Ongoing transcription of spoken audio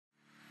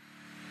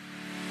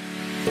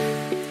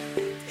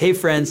Hey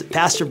friends,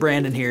 Pastor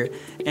Brandon here,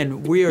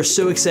 and we are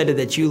so excited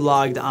that you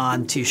logged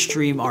on to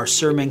stream our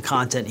sermon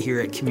content here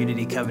at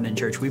Community Covenant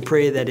Church. We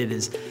pray that it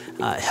is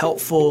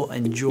helpful,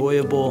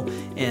 enjoyable,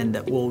 and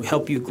that will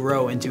help you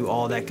grow into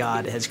all that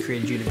God has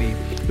created you to be.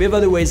 We have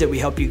other ways that we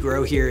help you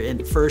grow here,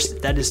 and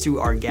first, that is through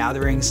our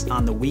gatherings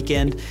on the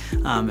weekend,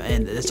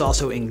 and it's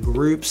also in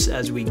groups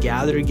as we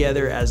gather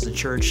together as the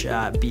church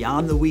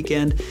beyond the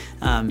weekend,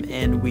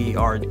 and we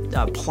are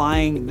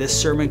applying this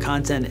sermon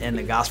content and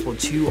the gospel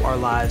to our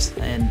lives,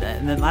 and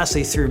then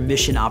lastly, through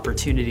mission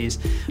opportunities,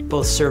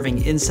 both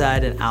serving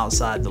inside and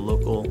outside the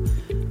local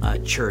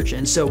church.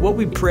 And so what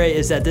we pray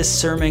is that this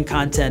sermon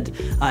content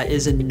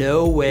is in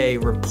no way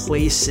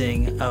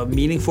replacing a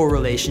meaningful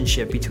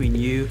relationship between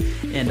you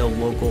and a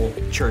local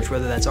church,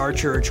 whether that's our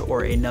church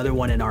or another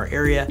one in our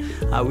area.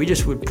 We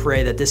just would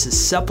pray that this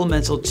is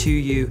supplemental to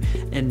you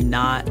and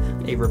not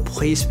a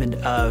replacement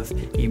of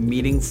a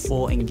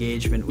meaningful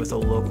engagement with a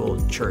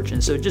local church.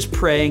 And so just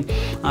praying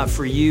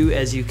for you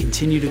as you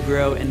continue to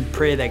grow, and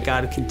pray that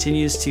God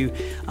continues to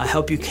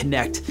help you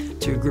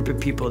connect to a group of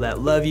people that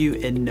love you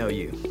and know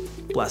you.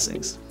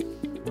 Blessings.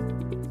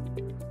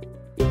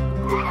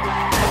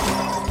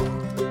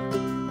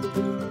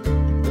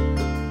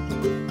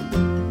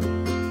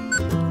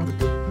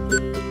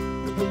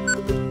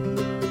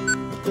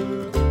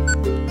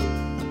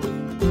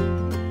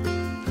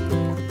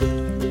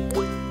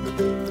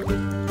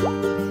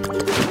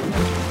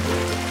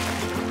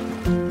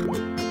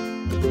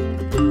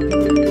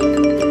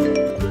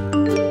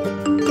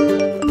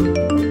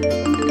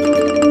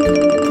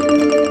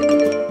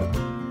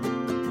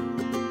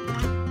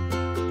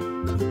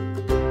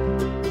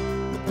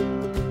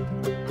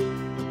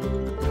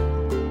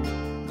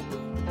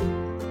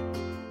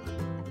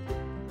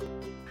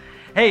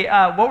 Hey,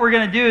 what we're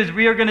going to do is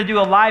we are going to do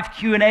a live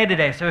Q&A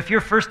today. So if you're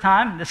first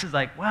time, this is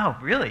like, wow,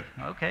 really?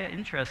 Okay,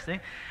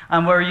 interesting.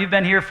 Where you've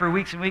been here for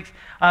weeks and weeks.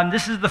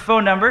 This is the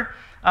phone number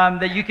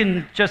that you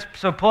can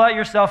so pull out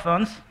your cell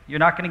phones. You're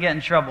not going to get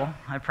in trouble,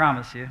 I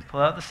promise you.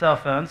 Pull out the cell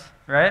phones,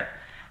 right?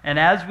 And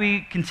as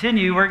we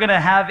continue, we're going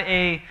to have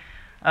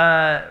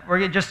we're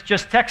going to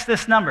just text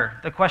this number,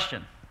 the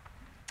question.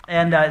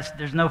 And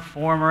there's no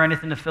form or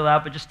anything to fill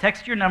out, but just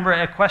text your number,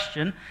 a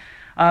question.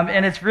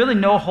 And it's really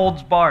no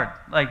holds barred,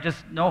 like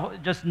just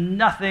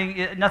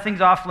nothing.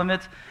 Nothing's off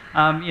limits.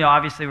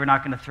 Obviously we're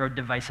not going to throw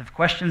divisive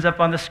questions up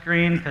on the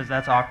screen because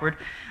that's awkward.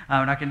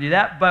 We're not going to do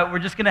that. But we're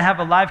just going to have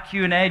a live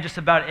Q&A just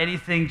about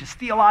anything, just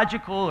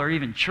theological or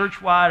even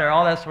church-wide or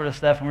all that sort of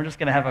stuff. And we're just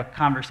going to have a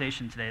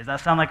conversation today. Does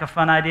that sound like a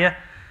fun idea?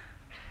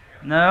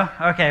 No?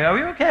 Okay. Are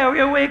we okay? Are we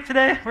awake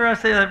today? We're going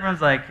to say that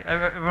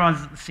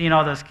everyone's seeing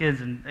all those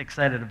kids and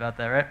excited about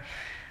that, right?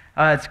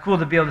 It's cool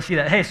to be able to see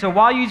that. Hey, so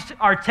while you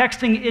are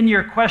texting in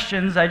your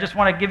questions, I just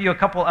want to give you a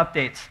couple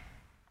updates.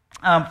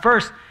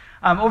 First,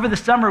 over the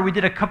summer, we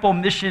did a couple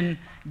mission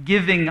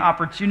giving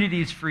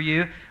opportunities for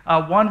you.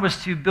 One was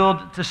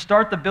to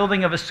start the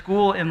building of a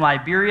school in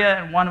Liberia,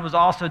 and one was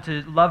also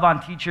to love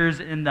on teachers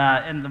in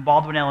the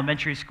Baldwin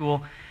Elementary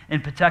School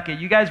in Pawtucket.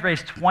 You guys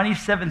raised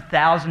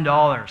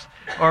 $27,000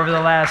 over the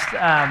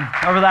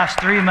last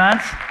 3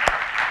 months.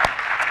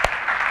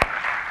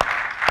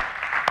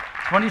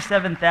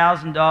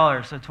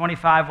 $27,000. So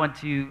 25 went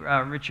to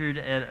Richard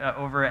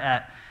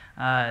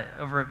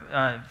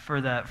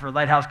for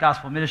Lighthouse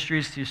Gospel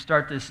Ministries to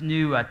start this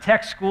new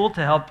tech school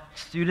to help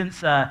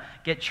students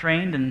get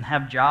trained and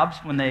have jobs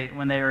when they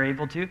are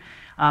able to.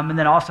 And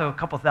then also a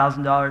couple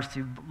 $1,000s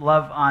to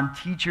love on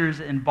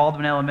teachers in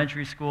Baldwin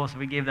Elementary School. So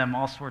we gave them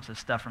all sorts of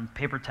stuff from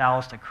paper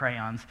towels to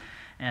crayons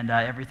and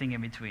everything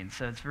in between.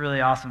 So it's really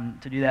awesome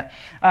to do that.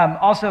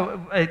 Also,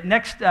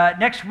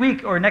 next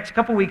week or next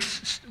couple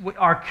weeks,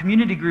 our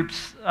community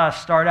groups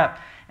start up.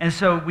 And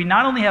so we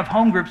not only have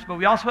home groups, but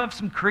we also have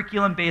some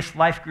curriculum-based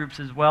life groups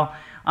as well.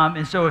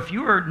 And so if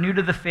you are new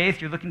to the faith,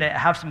 you're looking to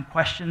have some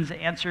questions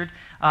answered,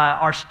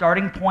 our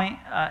starting point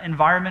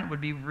environment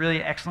would be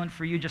really excellent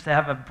for you, just to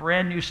have a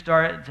brand new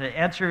start, to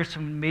answer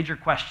some major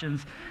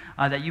questions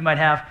that you might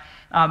have.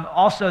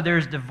 Also,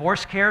 there's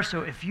divorce care.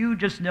 So if you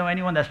just know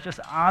anyone that's just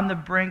on the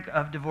brink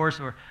of divorce,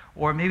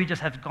 or maybe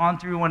just has gone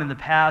through one in the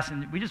past,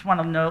 and we just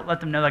want to let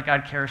them know that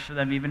God cares for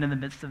them even in the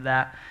midst of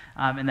that,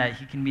 and that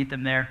He can meet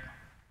them there.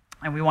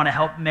 And we want to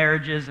help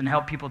marriages and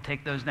help people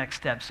take those next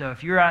steps. So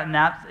if you're out in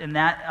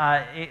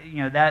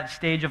that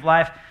stage of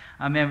life,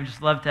 man, we'd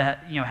just love to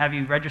have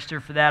you register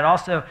for that.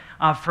 Also,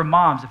 for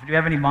moms, if you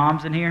have any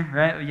moms in here,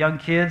 right, young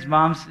kids,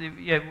 moms,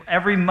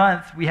 every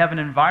month we have an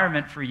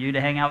environment for you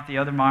to hang out with the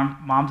other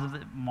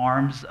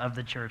marms of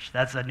the church.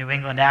 That's a New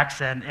England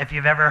accent, if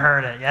you've ever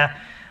heard it, yeah?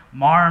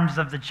 Marms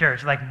of the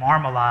church, like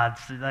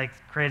marmalades, like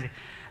crazy.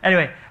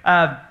 Anyway,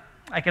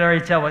 I can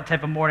already tell what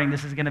type of morning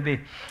this is going to be.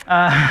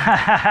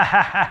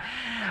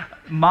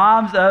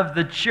 Moms of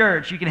the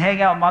church. You can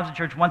hang out with Moms of the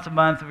Church once a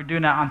month. We're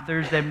doing that on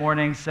Thursday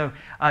mornings, so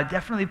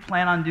definitely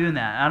plan on doing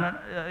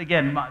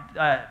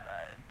that.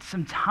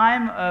 some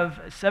time of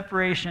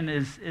separation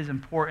is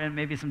important,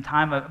 maybe some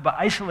time of, but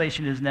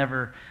isolation is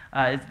never,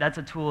 that's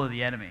a tool of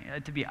the enemy.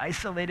 To be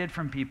isolated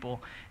from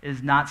people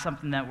is not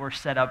something that we're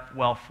set up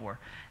well for.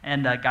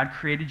 And God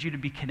created you to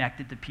be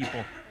connected to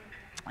people.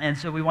 And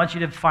so we want you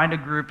to find a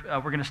group.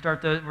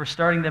 We're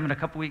starting them in a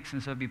couple weeks,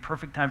 and so it'd be a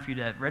perfect time for you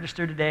to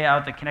register today out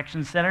at the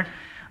Connection Center,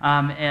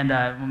 and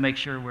we'll make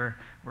sure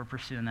we're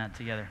pursuing that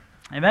together.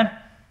 Amen?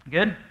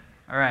 Good?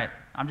 All right.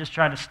 I'm just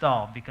trying to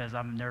stall because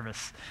I'm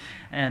nervous,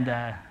 and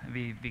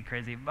it'd be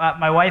crazy.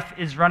 My wife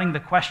is running the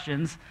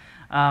questions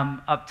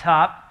up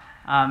top,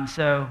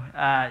 so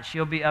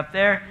she'll be up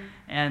there,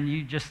 and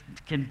you just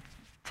can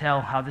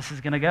tell how this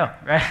is going to go,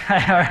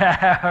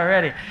 right?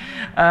 Already.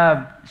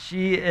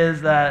 She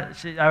is,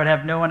 I would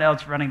have no one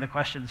else running the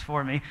questions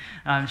for me.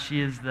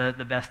 She is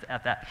the best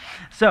at that.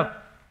 So,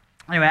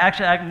 anyway,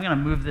 actually, I'm going to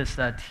move this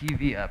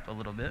TV up a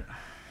little bit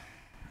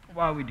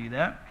while we do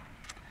that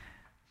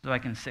so I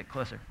can sit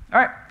closer. All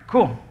right,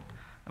 cool.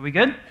 Are we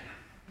good?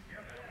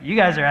 You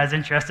guys are as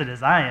interested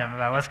as I am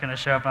about what's going to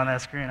show up on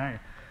that screen, aren't you?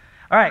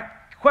 All right,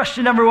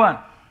 question number 1,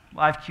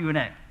 live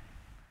Q&A,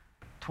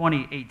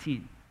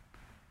 2018.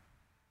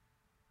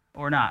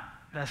 Or not.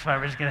 That's why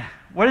we're just going to...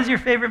 What is your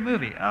favorite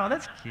movie? Oh,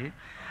 that's cute.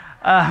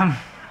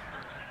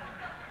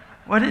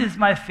 What is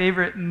my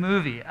favorite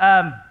movie?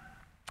 I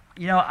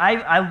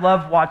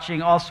love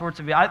watching all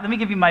sorts of... let me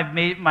give you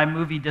my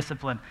movie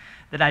discipline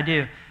that I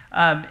do.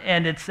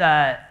 And it's...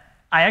 every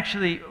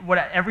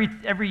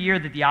year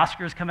that the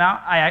Oscars come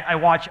out, I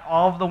watch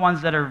all of the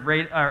ones that are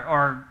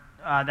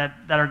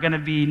that are going to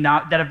be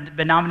that have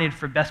been nominated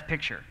for Best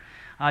Picture.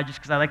 Just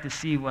because I like to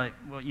see what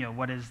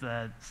is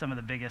some of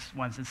the biggest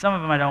ones. And some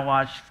of them I don't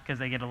watch because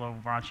they get a little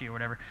raunchy or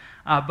whatever.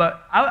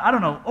 But I don't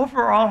know.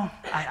 Overall,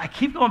 I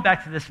keep going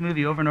back to this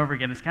movie over and over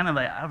again. It's kind of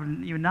like,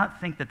 you would not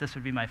think that this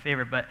would be my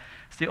favorite, but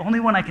it's the only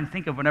one I can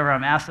think of whenever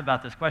I'm asked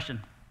about this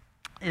question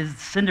is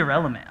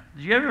Cinderella Man.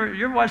 Did you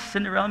ever watch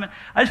Cinderella Man?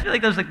 I just feel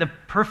like that was like the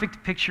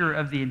perfect picture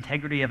of the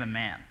integrity of a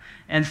man.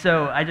 And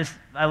so I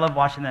love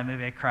watching that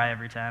movie. I cry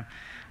every time.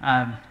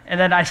 And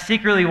then I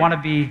secretly want to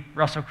be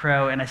Russell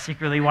Crowe, and I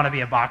secretly want to be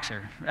a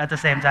boxer at the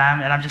same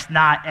time, and I'm just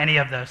not any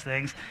of those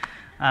things.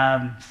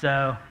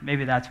 So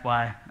maybe that's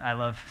why I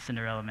love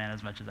Cinderella Man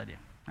as much as I do.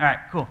 All right,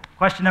 cool.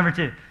 Question number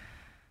 2.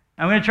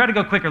 I'm going to try to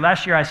go quicker.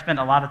 Last year I spent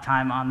a lot of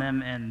time on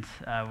them, and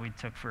we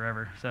took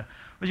forever. So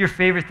what's your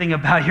favorite thing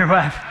about your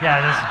wife? Yeah,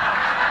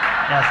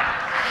 yes.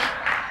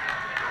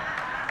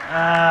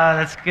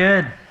 That's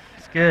good.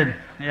 It's good.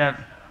 Yeah.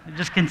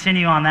 Just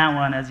continue on that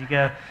one as you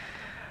go.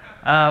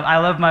 I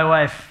love my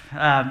wife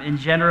in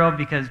general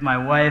because my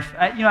wife,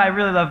 I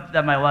really love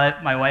that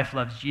my wife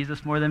loves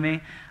Jesus more than me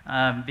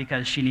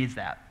because she needs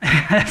that.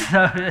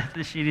 So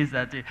she needs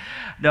that too.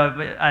 No,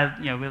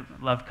 but we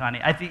love Connie.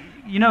 I think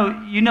you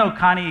know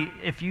Connie.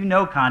 If you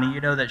know Connie,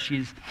 you know that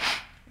she's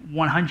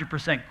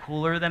 100%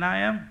 cooler than I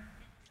am,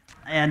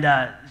 and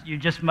you're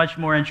just much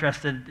more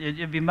interested.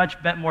 It'd be much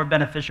more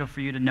beneficial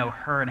for you to know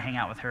her and hang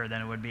out with her than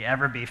it would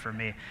ever be for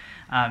me.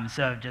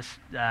 So just.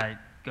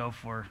 Go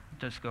for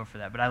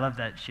that. But I love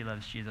that she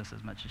loves Jesus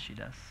as much as she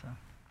does. So,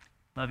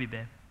 love you,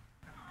 babe.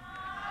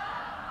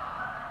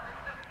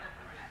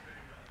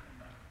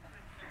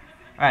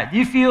 All right. Do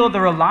you feel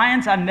the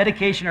reliance on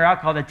medication or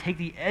alcohol to take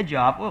the edge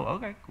off? Whoa,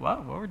 okay.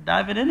 Well, we're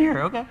diving in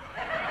here. Okay.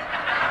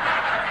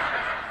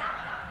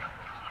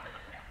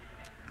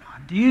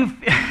 Do you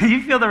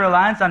feel the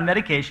reliance on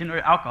medication or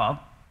alcohol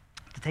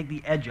to take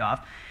the edge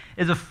off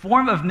is a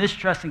form of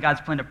mistrust in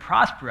God's plan to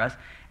prosper us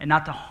and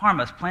not to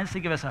harm us, plans to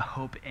give us a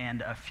hope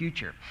and a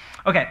future?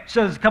 Okay,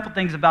 so there's a couple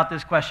things about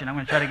this question. I'm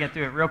going to try to get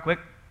through it real quick.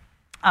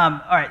 All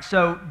right,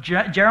 so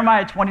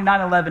Jeremiah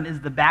 29:11 is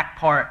the back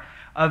part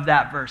of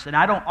that verse, and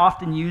I don't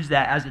often use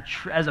that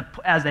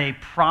as a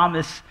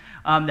promise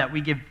that we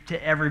give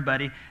to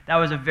everybody. That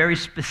was a very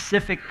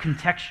specific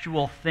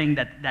contextual thing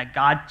that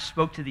God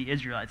spoke to the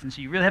Israelites, and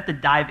so you really have to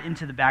dive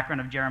into the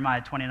background of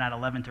Jeremiah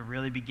 29:11 to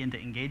really begin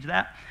to engage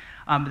that.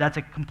 But that's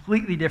a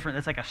completely different,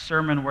 that's like a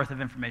sermon worth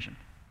of information.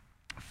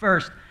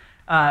 First,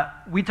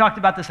 we talked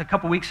about this a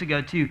couple weeks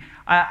ago too.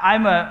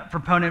 I'm a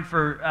proponent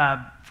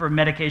for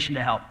medication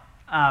to help.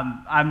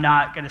 I'm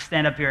not going to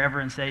stand up here ever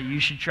and say you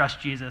should trust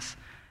Jesus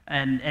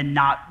and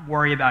not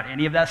worry about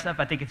any of that stuff.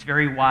 I think it's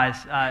very wise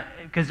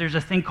because there's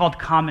a thing called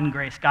common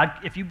grace. God,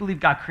 if you believe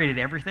God created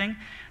everything,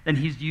 then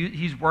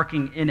He's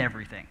working in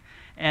everything.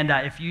 And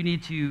if you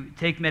need to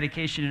take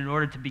medication in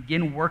order to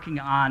begin working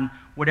on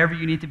whatever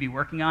you need to be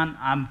working on,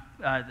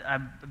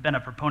 I've been a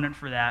proponent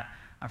for that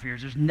for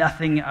years. There's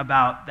nothing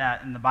about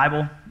that in the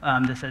Bible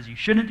that says you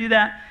shouldn't do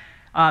that.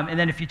 And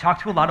then if you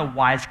talk to a lot of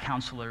wise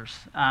counselors,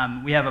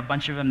 we have a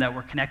bunch of them that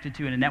we're connected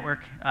to in a network,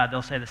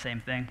 they'll say the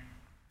same thing.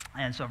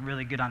 And so I'm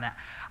really good on that.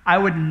 I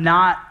would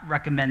not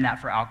recommend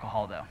that for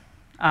alcohol, though.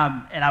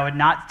 And I would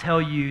not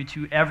tell you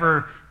to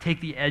ever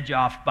take the edge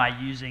off by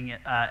using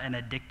an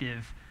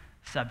addictive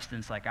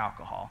substance like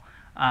alcohol.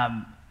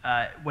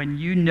 when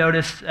you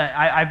notice,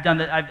 I've done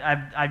that.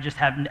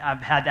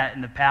 I've had that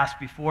in the past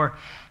before.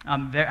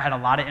 Had a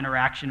lot of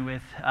interaction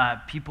with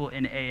people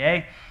in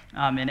AA,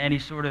 and any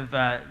sort of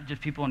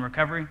just people in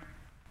recovery,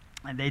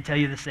 and they tell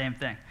you the same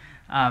thing.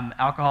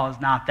 Alcohol is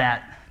not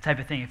that type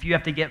of thing. If you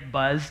have to get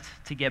buzzed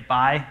to get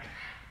by,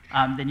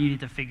 then you need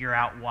to figure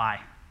out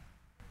why.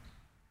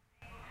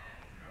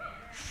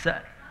 So,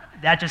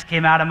 that just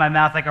came out of my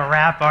mouth like a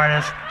rap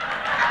artist.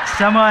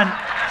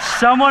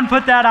 Someone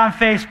put that on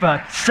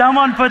Facebook.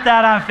 Someone put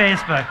that on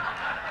Facebook.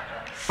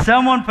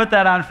 Someone put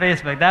that on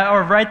Facebook.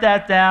 Or write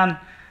that down.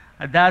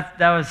 That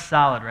was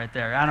solid right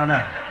there. I don't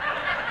know.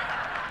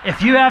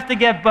 If you have to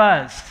get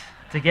buzzed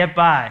to get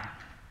by,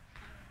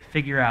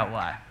 figure out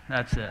why.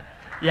 That's it.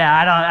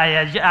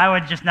 Yeah, I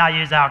would just not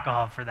use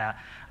alcohol for that.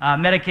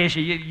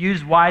 Medication,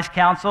 use wise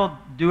counsel.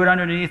 Do it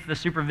underneath the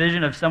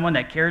supervision of someone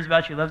that cares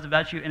about you, loves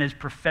about you, and is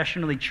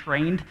professionally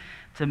trained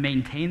to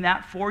maintain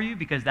that for you,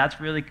 because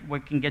that's really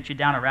what can get you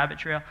down a rabbit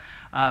trail.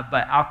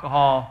 But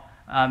alcohol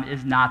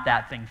is not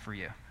that thing for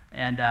you.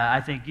 And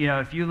I think,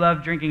 if you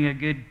love drinking a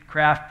good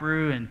craft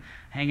brew and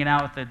hanging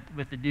out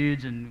with the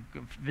dudes and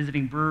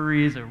visiting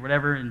breweries or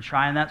whatever and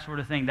trying that sort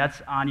of thing,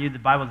 that's on you. The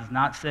Bible does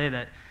not say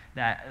that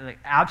like,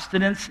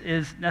 abstinence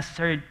is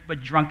necessary,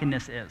 but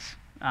drunkenness is.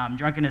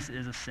 Drunkenness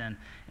is a sin,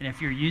 and if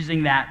you're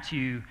using that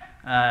to,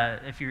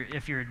 if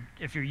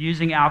you're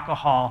using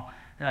alcohol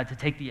to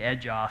take the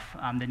edge off,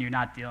 then you're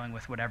not dealing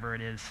with whatever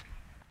it is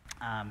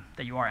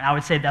that you are. And I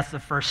would say that's the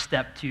first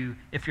step to,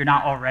 if you're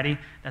not already,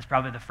 that's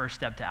probably the first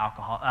step to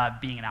alcohol,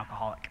 being an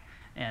alcoholic.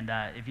 And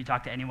if you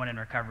talk to anyone in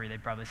recovery,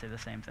 they'd probably say the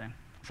same thing.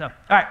 So, all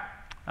right,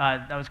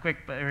 that was quick,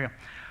 but there we go.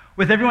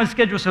 With everyone's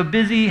schedule so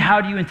busy,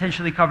 how do you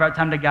intentionally carve out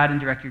time to guide and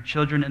direct your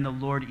children in the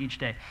Lord each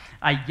day?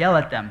 I yell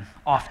at them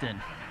often.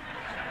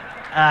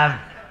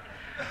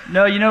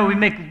 No, we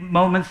make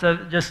moments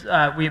of just,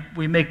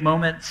 we make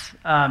moments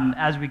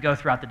as we go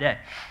throughout the day.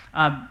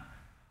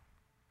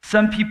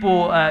 Some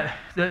people,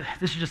 this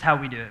is just how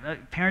we do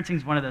it. Parenting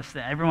is one of those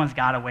things. Everyone's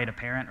got a way to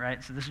parent,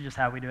 right? So this is just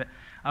how we do it.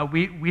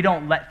 We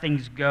don't let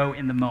things go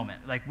in the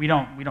moment. Like we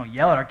don't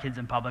yell at our kids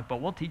in public, but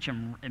we'll teach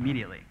them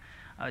immediately.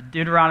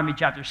 Deuteronomy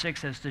chapter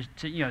 6 says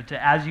to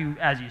as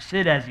you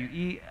sit, as you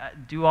eat,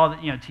 do all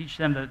teach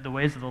them the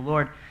ways of the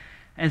Lord.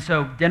 And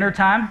so dinner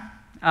time's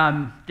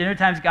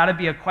got to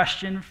be a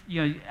question,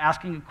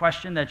 asking a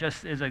question that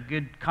just is a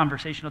good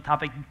conversational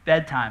topic.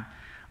 Bedtime,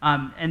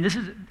 and this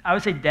is, I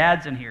would say,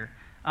 dads in here,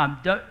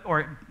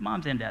 or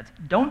moms and dads,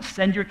 don't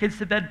send your kids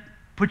to bed.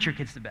 Put your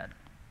kids to bed.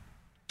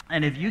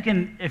 And if you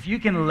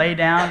can lay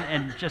down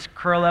and just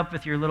curl up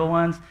with your little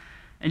ones,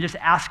 and just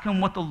ask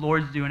them what the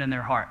Lord's doing in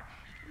their heart.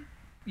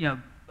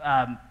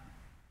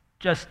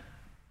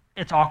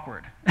 It's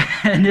awkward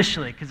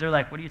initially, because they're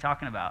like, what are you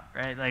talking about,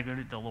 right? Like,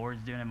 what the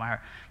Lord's doing in my heart.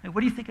 Like,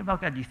 what do you think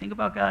about God? Do you think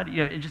about God?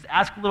 And just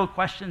ask little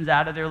questions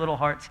out of their little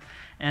hearts,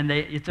 and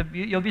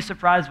you'll be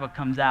surprised what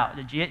comes out.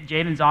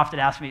 Jaden's often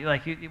asked me,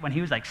 like, when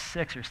he was like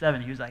 6 or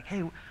 7, he was like,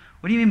 hey, what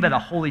do you mean by the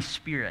Holy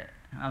Spirit?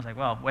 And I was like,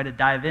 well, way to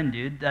dive in,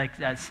 dude, like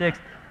at 6.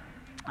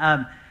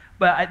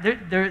 But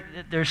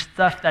there's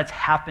stuff that's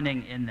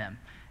happening in them.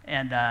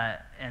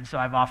 And so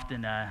I've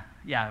often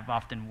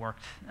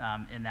worked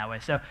in that way.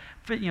 So,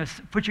 put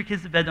your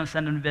kids to bed. Don't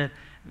send them to bed.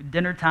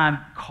 Dinner time,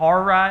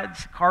 car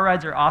rides. Car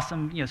rides are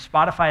awesome.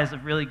 Spotify has a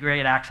really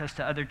great access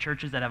to other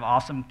churches that have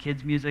awesome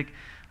kids music.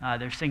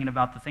 They're singing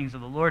about the things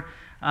of the Lord.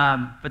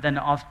 But then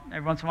also,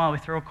 every once in a while we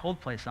throw a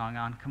Coldplay song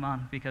on. Come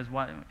on, because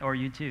or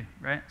U2,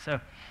 right?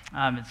 So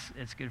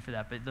it's good for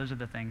that. But those are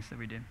the things that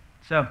we do.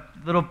 So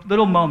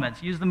little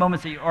moments. Use the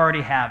moments that you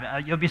already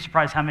have. You'll be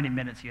surprised how many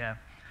minutes you have.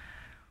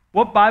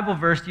 What Bible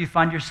verse do you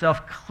find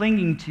yourself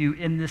clinging to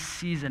in this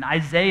season?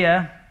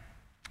 Isaiah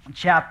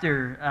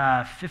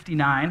chapter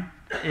 59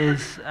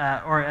 is,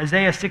 or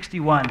Isaiah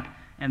 61,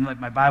 and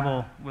my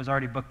Bible was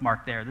already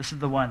bookmarked there. This is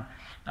the one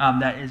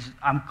that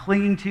I'm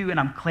clinging to, and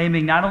I'm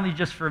claiming not only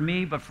just for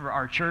me, but for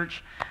our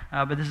church.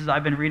 But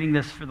I've been reading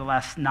this for the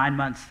last 9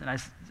 months, and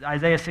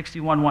Isaiah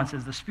 61:1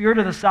 says, "The Spirit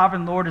of the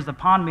Sovereign Lord is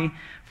upon me,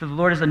 for the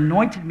Lord has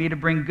anointed me to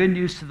bring good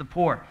news to the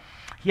poor.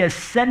 He has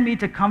sent me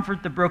to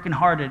comfort the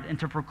brokenhearted and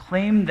to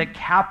proclaim that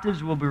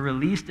captives will be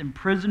released and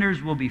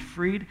prisoners will be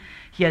freed.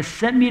 He has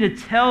sent me to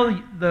tell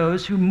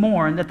those who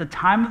mourn that the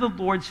time of the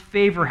Lord's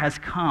favor has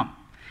come,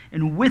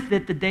 and with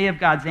it the day of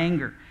God's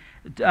anger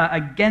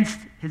against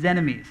his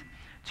enemies.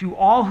 To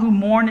all who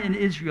mourn in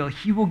Israel,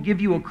 he will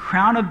give you a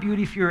crown of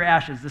beauty for your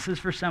ashes." This is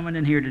for someone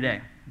in here today,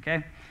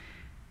 okay?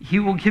 "He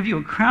will give you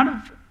a crown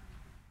of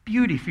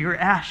beauty for your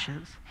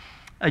ashes,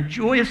 a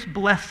joyous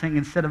blessing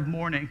instead of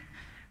mourning,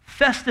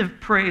 festive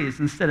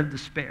praise instead of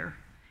despair.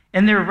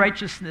 In their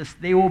righteousness,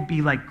 they will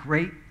be like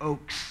great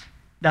oaks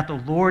that the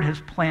Lord has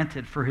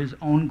planted for his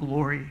own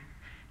glory.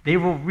 They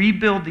will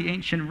rebuild the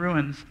ancient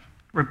ruins,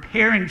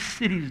 repairing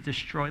cities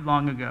destroyed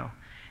long ago.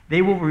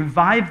 They will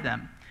revive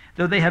them,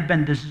 though they have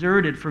been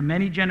deserted for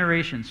many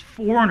generations.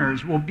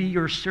 Foreigners will be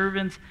your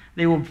servants.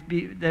 They will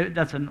be,"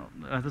 that's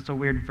a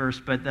weird verse,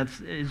 but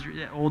that's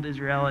old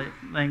Israeli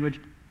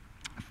language.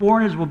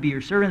 "Foreigners will be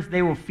your servants.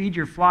 They will feed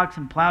your flocks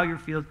and plow your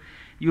fields.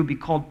 You will be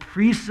called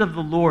priests of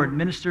the Lord,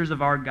 ministers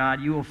of our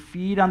God. You will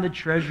feed on the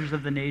treasures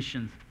of the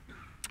nations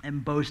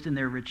and boast in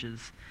their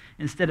riches.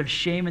 Instead of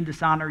shame and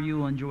dishonor, you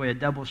will enjoy a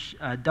double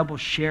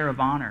share of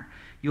honor.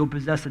 You will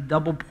possess a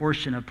double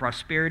portion of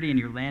prosperity in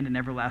your land, and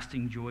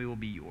everlasting joy will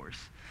be yours.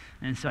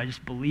 And so I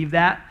just believe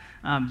that.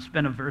 It's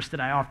been a verse that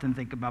I often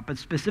think about, but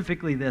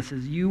specifically this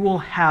is, you will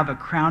have a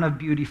crown of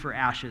beauty for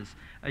ashes,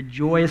 a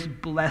joyous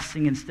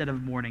blessing instead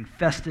of mourning,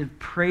 festive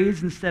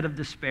praise instead of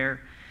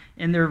despair.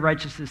 In their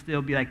righteousness,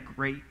 they'll be like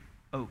great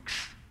oaks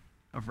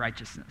of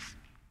righteousness.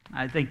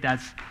 I think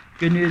that's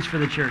good news for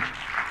the church.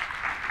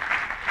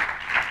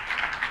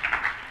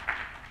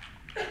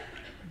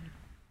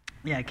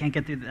 Yeah, I can't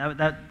get through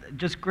that.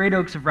 Just great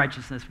oaks of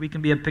righteousness. We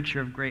can be a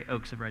picture of great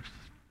oaks of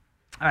righteousness.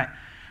 All right.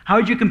 How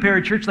would you compare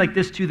a church like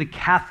this to the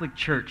Catholic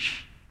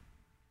Church?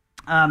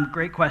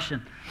 Great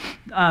question.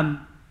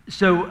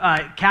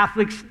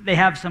 Catholics, they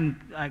have some,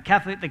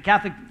 the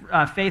Catholic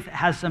faith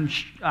has some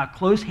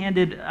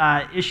close-handed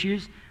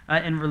issues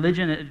in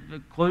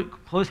religion,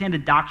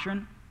 close-handed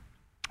doctrine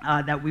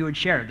that we would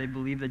share. They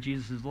believe that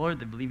Jesus is Lord.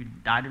 They believe he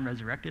died and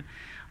resurrected.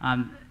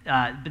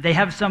 But they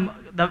have some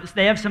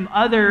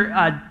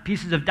other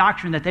pieces of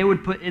doctrine that they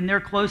would put in their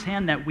close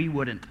hand that we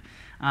wouldn't.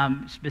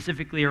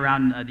 Specifically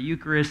around the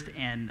Eucharist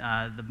and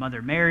the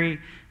Mother Mary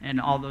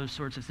and all those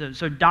sorts of things.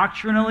 So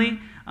doctrinally,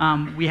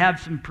 we have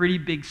some pretty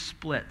big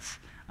splits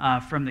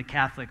from the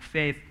Catholic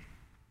faith,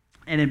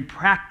 and in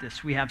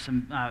practice, we have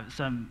some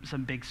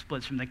big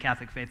splits from the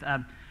Catholic faith.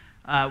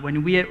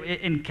 When we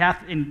in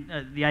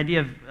the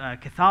idea of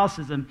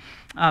Catholicism,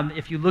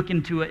 if you go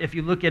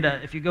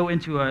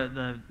into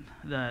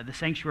the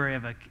sanctuary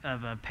of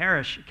a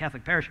parish,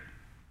 Catholic parish,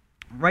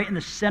 right in the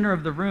center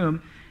of the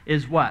room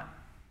is what?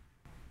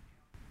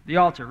 The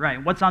altar,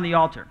 right. What's on the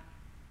altar?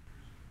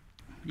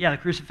 Yeah, the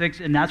crucifix,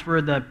 and that's where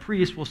the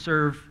priest will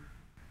serve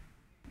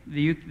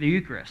the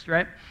Eucharist,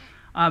 right?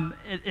 In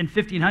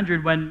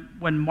 1500,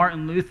 when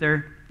Martin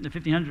Luther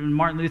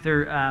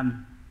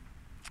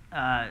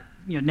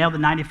nailed the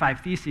 95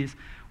 Theses,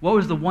 what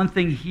was the one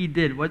thing he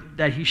did?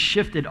 He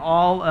shifted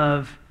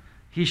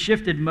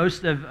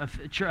most of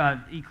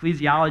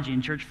ecclesiology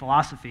and church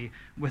philosophy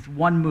with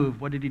one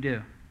move. What did he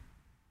do?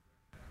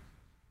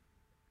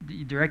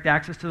 Direct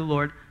access to the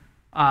Lord.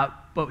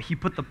 But he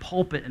put the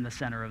pulpit in the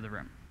center of the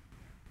room,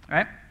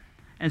 right?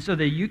 And so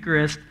the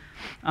Eucharist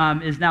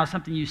is now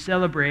something you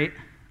celebrate,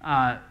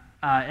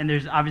 and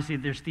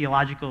there's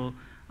theological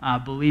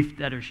belief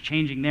that is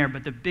changing there.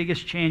 But the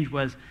biggest change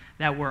was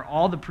that we're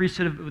all the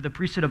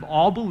priesthood of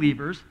all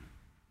believers.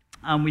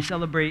 We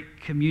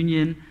celebrate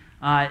communion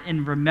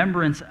in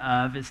remembrance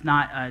of. It's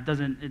not. It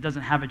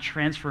doesn't have a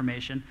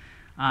transformation.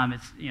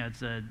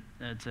 It's a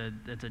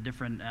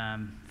different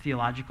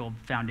theological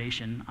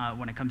foundation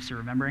when it comes to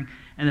remembering,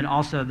 and then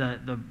also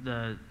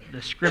the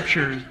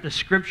scriptures. The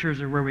scriptures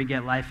are where we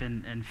get life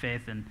and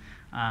faith, and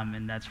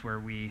that's where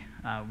we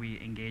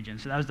engage in.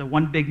 So that was the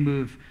one big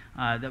move,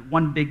 that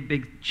one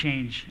big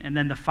change, and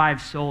then the 5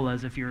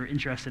 solas. If you're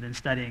interested in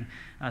studying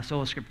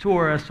sola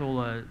scriptura,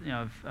 sola,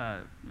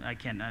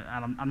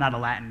 I'm not a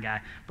Latin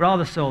guy, but all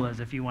the solas.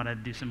 If you want to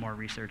do some more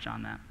research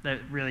on that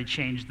really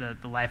changed the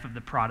life of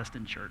the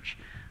Protestant church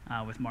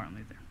with Martin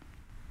Luther.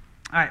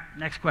 All right,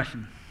 next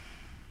question.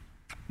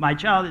 My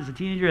child is a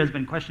teenager, has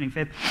been questioning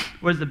faith.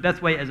 What is the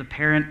best way as a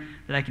parent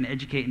that I can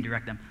educate and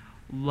direct them?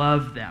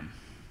 Love them.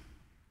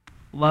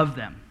 Love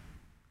them.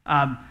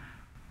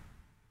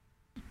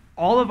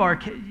 All of our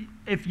kids,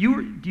 do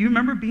you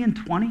remember being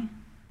 20?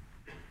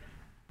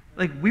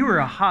 Like, we were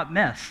a hot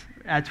mess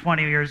at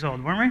 20 years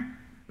old, weren't we?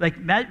 Like,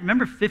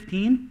 remember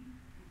 15?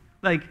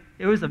 Like,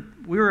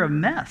 we were a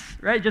mess,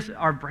 right? Just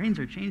our brains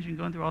are changing,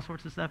 going through all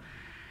sorts of stuff.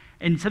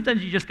 And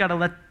sometimes you just gotta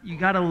let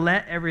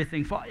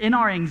everything fall. In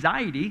our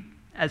anxiety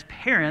as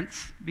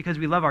parents, because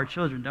we love our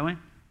children, don't we?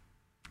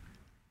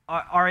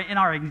 In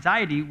our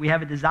anxiety, we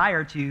have a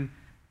desire to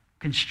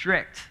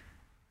constrict.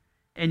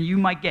 And you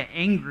might get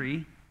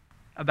angry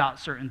about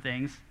certain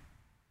things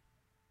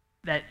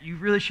that you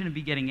really shouldn't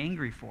be getting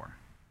angry for.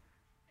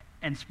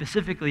 And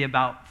specifically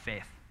about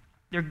faith.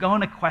 They're going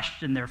to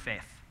question their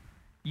faith.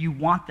 You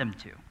want them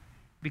to.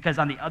 Because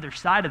on the other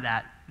side of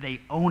that,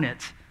 they own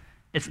it.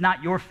 It's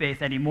not your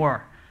faith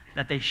anymore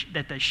that they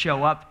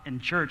show up in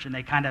church and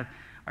they kind of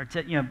are.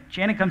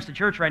 Shannon comes to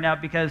church right now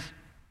because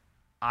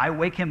I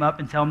wake him up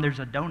and tell him there's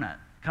a donut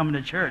coming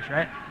to church,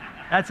 right?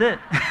 That's it.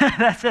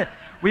 That's it.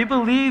 We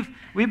believe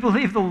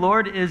the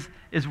Lord is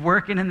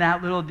working in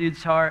that little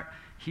dude's heart.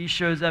 He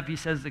shows up. He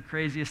says the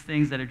craziest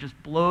things that it just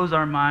blows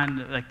our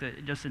mind,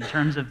 just in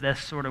terms of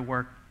this sort of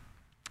work.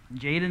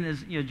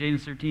 Jaden's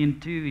 13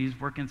 too. He's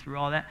working through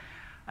all that.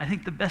 I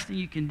think the best thing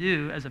you can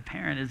do as a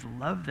parent is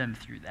love them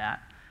through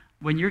that.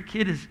 When your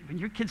kid's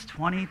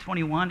 20,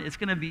 21, it's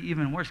going to be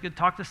even worse. Go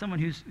talk to someone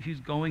who's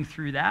going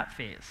through that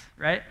phase,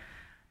 right?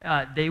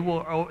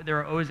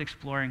 They're always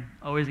exploring,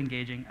 always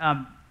engaging.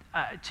 I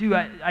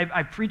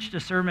preached a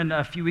sermon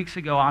a few weeks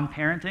ago on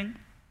parenting,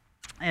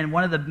 and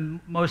one of the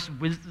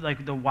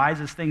the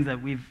wisest things that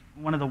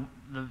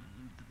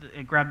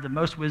it grabbed the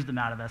most wisdom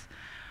out of us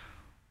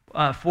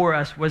for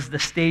us was the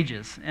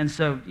stages. And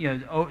so,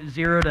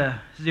 0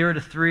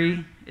 to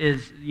 3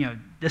 is,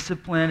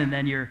 discipline, and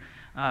then you're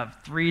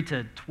 3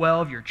 to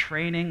 12, you're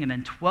training, and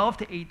then 12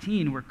 to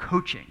 18, we're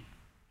coaching.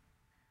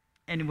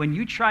 And when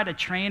you try to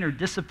train or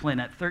discipline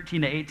at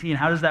 13 to 18,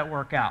 how does that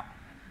work out?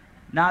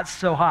 Not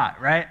so hot,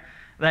 right?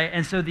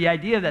 And so the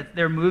idea that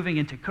they're moving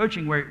into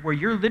coaching where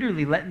you're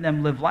literally letting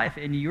them live life,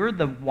 and you're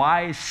the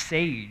wise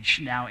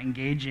sage now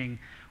engaging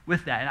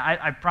with that. And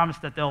I promise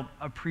that they'll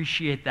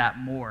appreciate that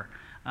more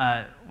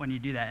when you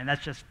do that. And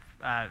that's just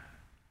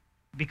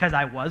because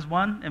I was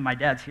one, and my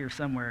dad's here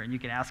somewhere, and you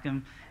can ask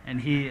him, and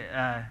he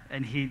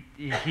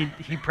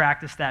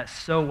practiced that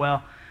so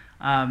well.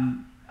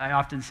 I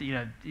often see,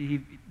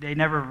 they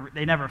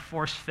never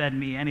force-fed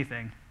me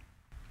anything,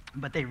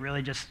 but they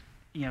really just,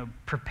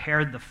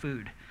 prepared the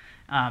food,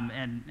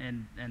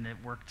 and it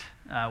worked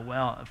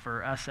well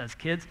for us as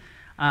kids.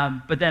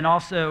 But then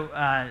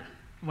also,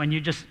 when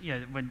you just,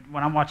 when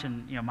I'm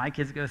watching, my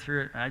kids go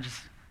through it,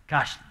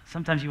 gosh,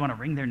 sometimes you want to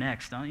wring their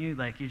necks, don't you?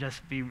 Like, let's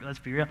be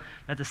real.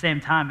 But at the same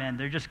time, man,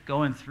 they're just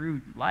going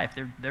through life.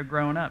 They're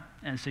growing up.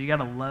 And so you got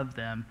to love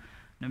them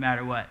no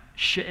matter what.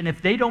 And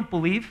if they don't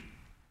believe,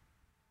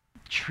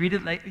 treat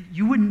it like,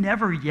 you would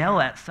never yell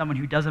at someone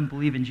who doesn't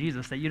believe in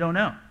Jesus that you don't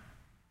know,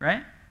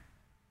 right?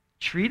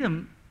 Treat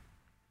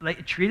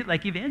it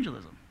like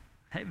evangelism.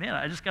 Hey, man,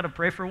 I just got to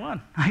pray for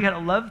one. I got to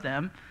love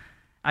them.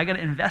 I got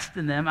to invest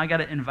in them. I got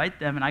to invite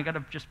them, and I got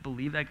to just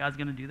believe that God's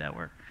going to do that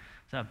work.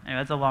 So anyway,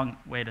 that's a long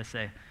way to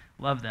say,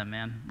 love them,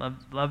 man.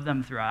 Love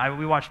them throughout.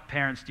 We watch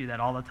parents do that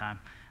all the time.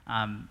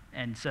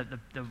 And so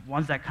the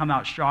ones that come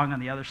out strong on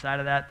the other side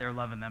of that, they're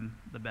loving them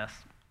the best.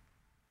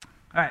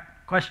 All right,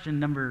 question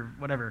number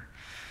whatever.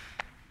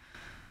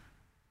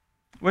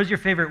 What is your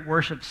favorite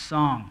worship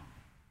song?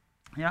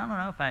 I don't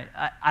know if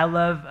I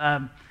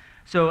love,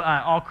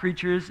 All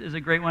Creatures is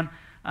a great one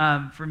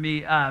for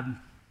me.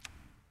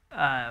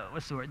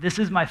 What's the word? This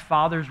Is My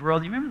Father's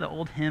World. You remember the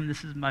old hymn,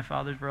 This Is My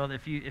Father's World?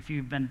 If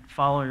you've been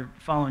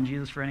following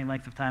Jesus for any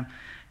length of time,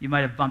 you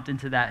might have bumped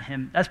into that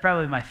hymn. That's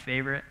probably my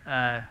favorite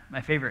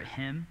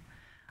hymn.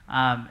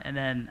 And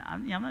then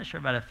I'm not sure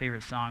about a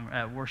favorite song,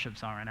 worship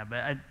song right now,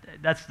 but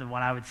that's the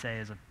one I would say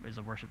is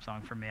a worship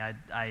song for me.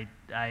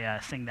 I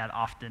sing that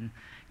often,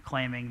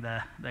 claiming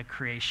the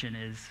creation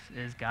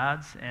is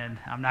God's, and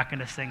I'm not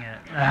going to sing it.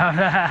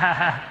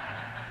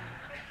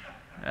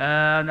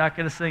 I'm not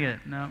going to sing it.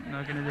 No, I'm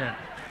not going to do it.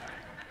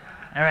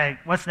 All right,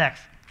 what's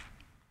next?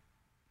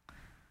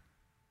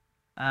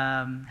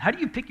 How do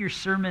you pick your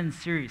sermon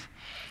series?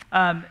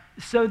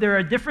 So there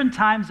are different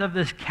times of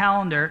this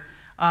calendar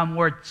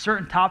where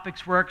certain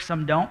topics work,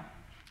 some don't.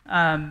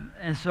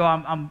 And so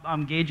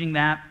I'm gauging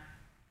that.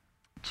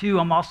 2,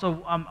 I'm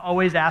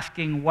always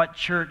asking what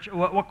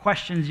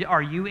questions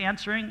are you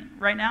answering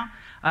right now?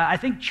 I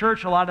think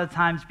church a lot of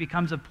times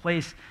becomes a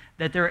place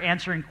that they're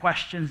answering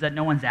questions that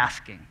no one's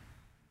asking.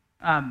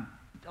 A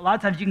lot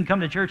of times you can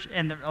come to church,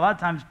 and a lot of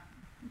times,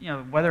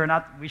 whether or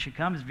not we should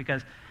come is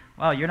because,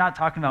 well, you're not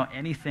talking about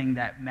anything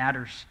that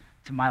matters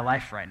to my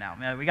life right now.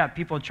 Man, we got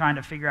people trying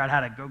to figure out how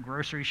to go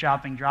grocery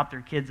shopping, drop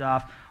their kids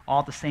off,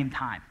 all at the same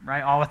time,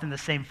 right? All within the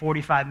same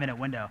 45-minute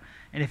window.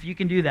 And if you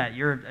can do that,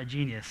 you're a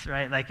genius,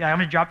 right? Like, I'm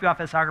going to drop you off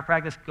at soccer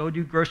practice, go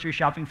do grocery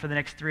shopping for the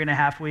next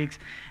 3.5 weeks,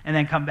 and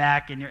then come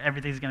back, and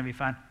everything's going to be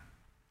fine.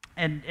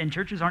 And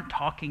churches aren't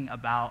talking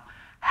about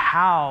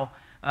how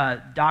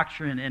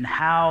doctrine and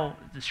how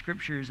the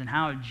scriptures and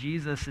how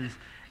Jesus is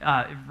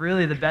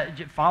really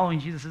following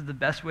Jesus is the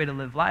best way to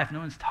live life. No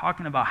one's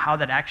talking about how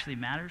that actually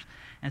matters.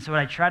 And so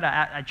I try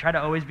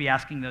to always be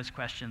asking those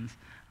questions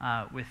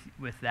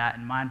with that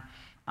in mind.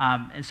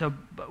 And so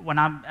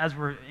as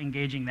we're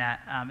engaging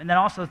that, and then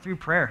also through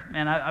prayer,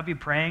 man, I'll be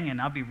praying and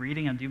I'll be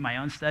reading and do my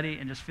own study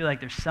and just feel like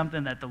there's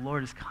something that the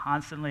Lord is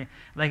constantly,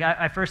 like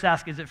I first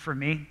ask, is it for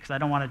me? Because I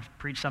don't want to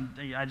preach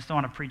something, I just don't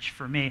want to preach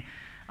for me.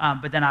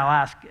 But then I'll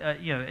ask,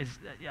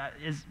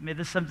 is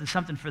this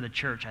something for the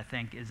church, I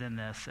think, is in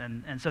this.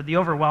 And so the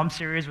Overwhelmed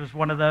series was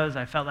one of those.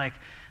 I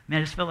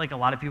just felt like a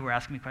lot of people were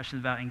asking me questions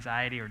about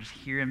anxiety or just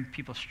hearing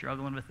people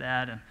struggling with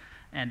that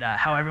and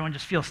how everyone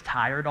just feels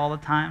tired all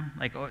the time,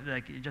 like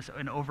just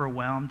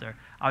overwhelmed. Or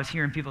I was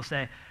hearing people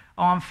say,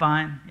 oh, I'm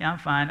fine. Yeah, I'm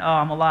fine. Oh,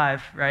 I'm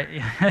alive, right?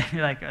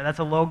 You're like, that's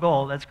a low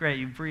goal. That's great.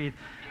 You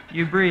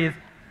breathe.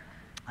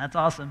 That's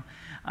awesome.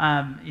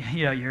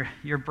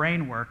 Your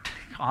brain worked.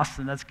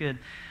 Awesome. That's good.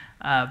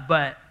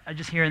 But I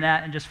just hearing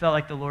that and just felt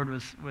like the Lord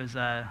was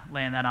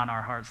laying that on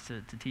our hearts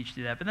to teach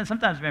through that. But then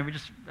sometimes, man, we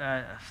just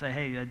say,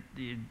 hey,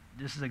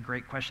 this is a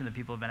great question that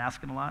people have been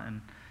asking a lot,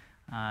 and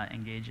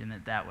engage in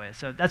it that way.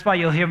 So that's why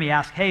you'll hear me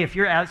ask, hey, if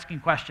you're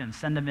asking questions,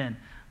 send them in,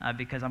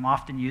 because I'm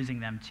often using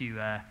them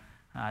to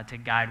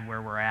guide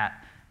where we're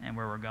at and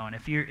where we're going.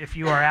 If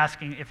you're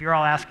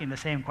all asking the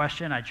same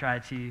question, I try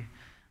to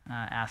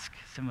ask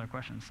similar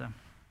questions. So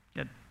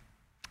good.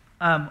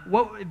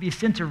 What would be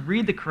sin to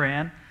read the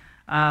Quran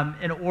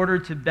in order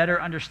to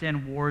better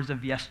understand wars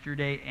of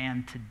yesterday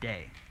and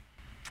today?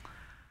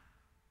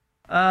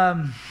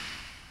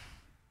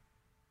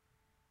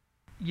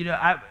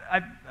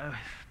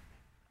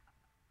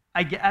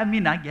 I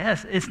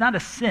guess it's not a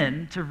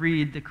sin to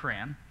read the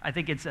Quran. I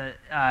think it's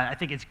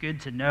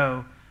good to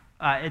know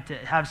to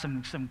have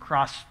some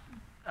cross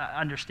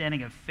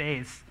understanding of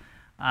faith,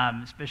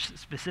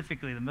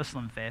 specifically the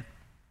Muslim faith.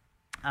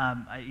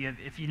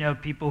 If you know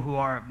people who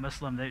are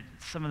Muslim, they're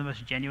some of the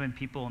most genuine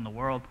people in the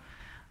world.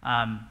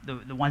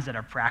 The ones that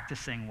are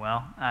practicing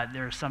well.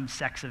 There are some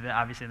sects of it,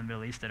 obviously in the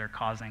Middle East, that are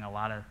causing a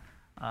lot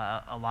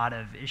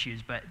of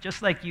issues. But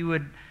just like you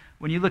would,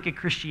 when you look at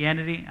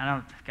Christianity,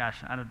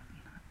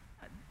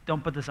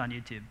 don't put this on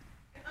YouTube.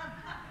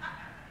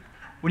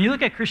 When you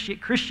look at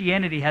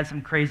Christianity, has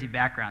some crazy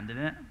background,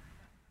 didn't it?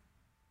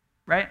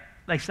 Right?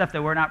 Like stuff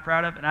that we're not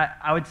proud of. And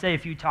I would say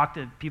if you talk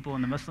to people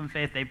in the Muslim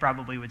faith, they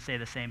probably would say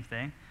the same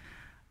thing.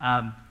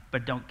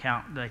 But don't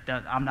count like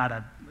that. I'm not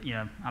a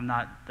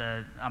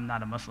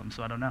Muslim,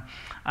 so I don't know.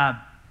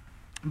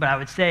 But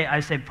I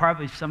say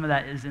probably some of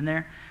that is in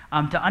there.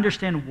 To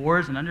understand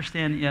wars and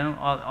understand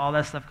all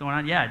that stuff going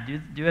on, yeah,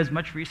 do as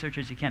much research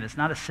as you can. It's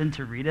not a sin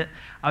to read it.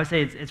 I would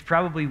say it's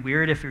probably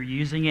weird if you're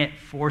using it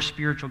for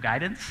spiritual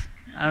guidance.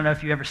 I don't know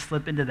if you ever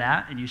slip into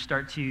that and you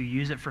start to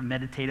use it for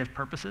meditative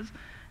purposes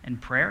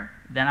and prayer.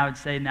 Then I would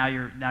say now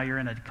you're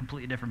in a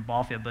completely different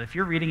ball field. But if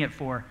you're reading it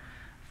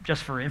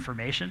just for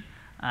information,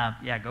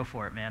 yeah, go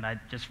for it, man. I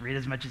just read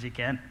as much as you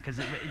can. Because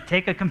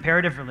take a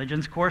comparative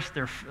religions course.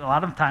 A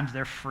lot of times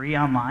they're free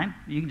online.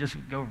 You can just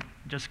go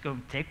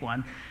take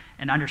one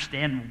and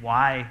understand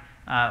why,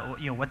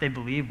 what they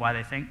believe, why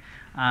they think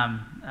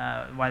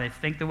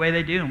the way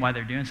they do, and why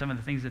they're doing some of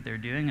the things that they're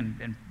doing,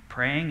 and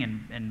praying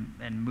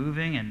and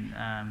moving and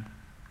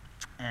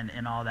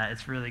all that.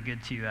 It's really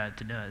good to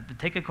know it. But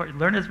take a course,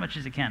 learn as much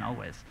as you can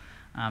always.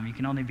 You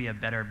can only be a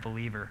better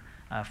believer,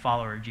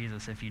 follower of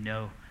Jesus, if you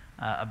know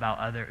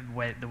about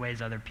the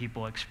ways other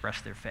people express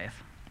their faith.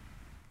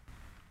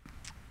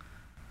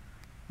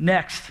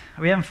 Next,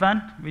 are we having fun?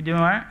 Are we doing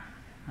all right?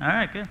 All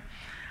right, good.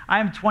 I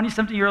am a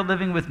 20-something-year-old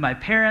living with my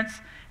parents.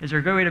 Is there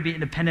a good way to be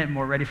independent and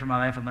more ready for my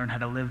life and learn how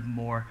to live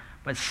more,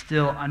 but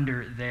still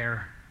under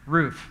their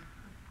roof?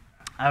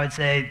 I would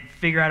say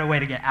figure out a way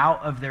to get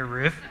out of their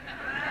roof.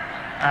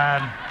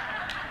 I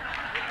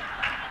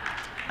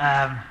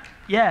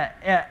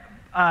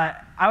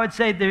would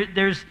say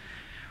there's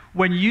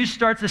when you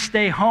start to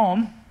stay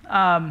home,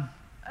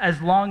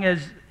 as long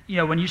as,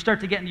 when you start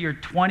to get into your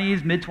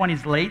 20s,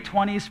 mid-20s, late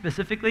 20s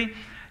specifically,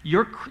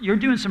 you're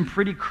doing some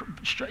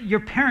your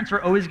parents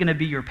are always going to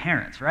be your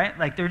parents, right?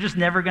 Like they're just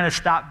never going to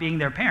stop being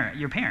your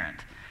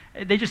parent.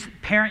 They just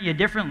parent you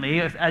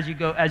differently as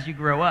you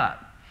grow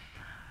up.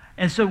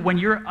 And so when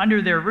you're under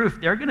their roof,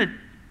 they're going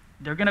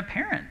to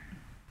parent,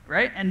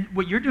 right? And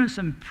what you're doing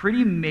some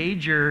pretty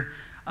major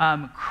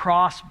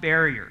cross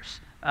barriers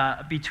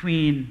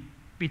between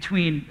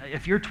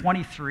if you're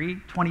 23,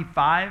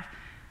 25,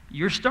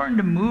 you're starting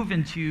to move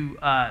into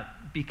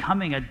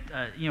becoming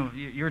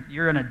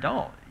you're an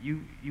adult.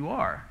 You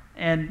are,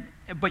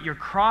 but you're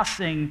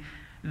crossing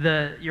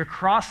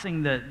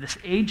this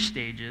age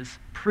stages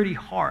pretty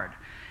hard,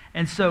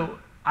 and so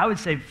I would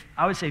say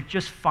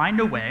just find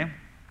a way,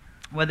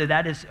 whether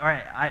that is all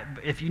right.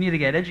 If you need to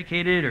get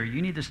educated or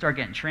you need to start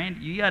getting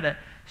trained, you got to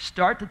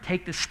start to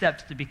take the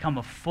steps to become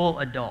a full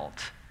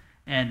adult,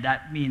 and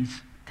that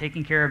means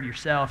taking care of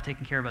yourself,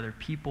 taking care of other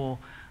people,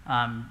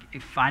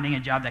 finding a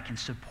job that can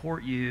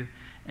support you,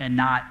 and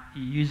not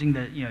using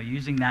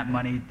that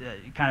money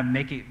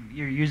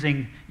you're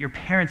using your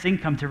parents'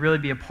 income to really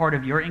be a part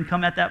of your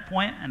income at that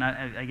point. And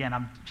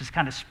I'm just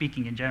kind of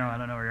speaking in general. I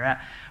don't know where you're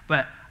at,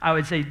 but I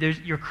would say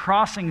you're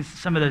crossing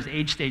some of those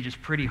age stages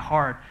pretty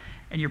hard,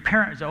 and your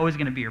parent is always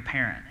going to be your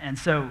parent. And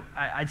so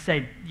I'd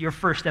say your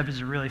first step is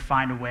to really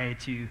find a way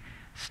to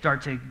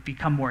start to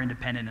become more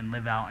independent and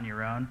live out on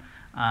your own.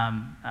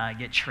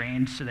 Get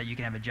trained so that you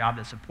can have a job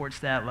that supports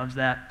that, loves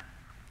that,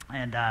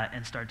 and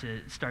start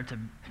to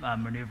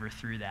maneuver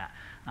through that,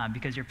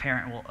 because your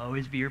parent will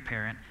always be your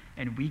parent,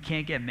 and we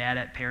can't get mad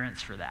at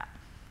parents for that.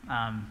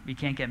 We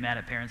can't get mad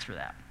at parents for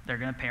that. They're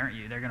going to parent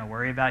you. They're going to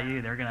worry about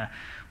you. They're going to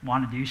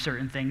want to do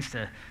certain things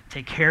to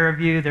take care of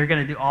you. They're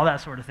going to do all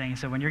that sort of thing.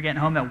 So when you're getting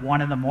home at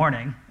 1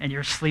 a.m. and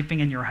you're sleeping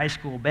in your high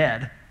school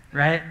bed,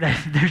 right?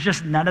 There's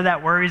just none of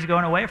that worries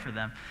going away for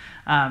them.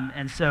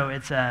 And so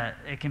it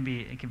can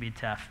be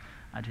tough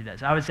to do that.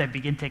 So I would say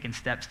begin taking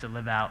steps to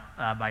live out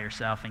by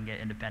yourself and get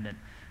independent.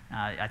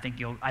 I think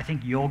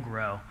you'll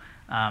grow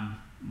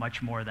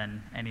much more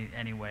than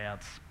any way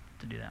else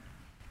to do that.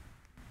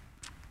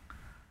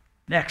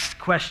 Next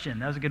question.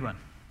 That was a good one.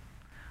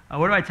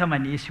 What do I tell my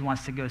niece who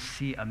wants to go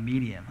see a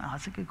medium? Oh,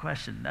 that's a good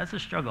question. That's a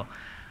struggle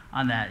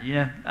on that.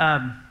 Yeah.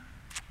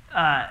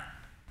 I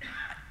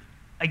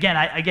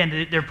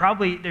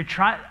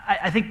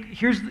think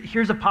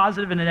here's a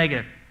positive and a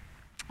negative.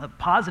 The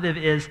positive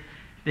is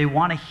they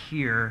want to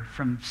hear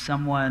from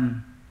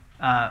someone,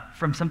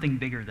 from something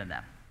bigger than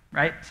them,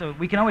 right? So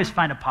we can always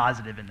find a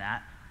positive in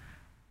that.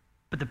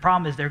 But the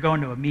problem is they're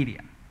going to a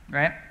medium,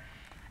 right?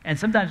 And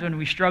sometimes when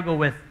we struggle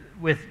with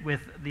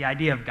the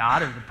idea of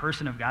God or the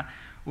person of God,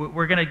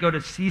 we're going to go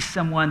to see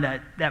someone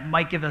that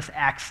might give us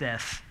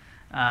access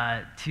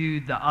to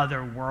the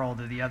other world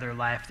or the other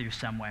life through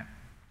some way.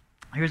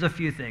 Here's a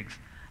few things.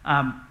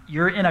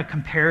 You're in a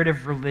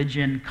comparative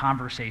religion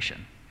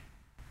conversation,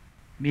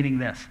 meaning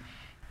this.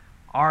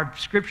 Our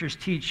scriptures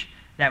teach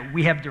that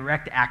we have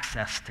direct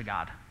access to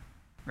God,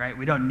 right?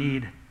 We don't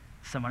need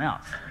someone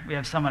else. We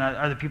have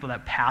other people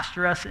that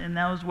pastor us in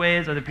those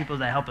ways, other people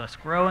that help us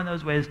grow in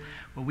those ways,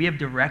 but we have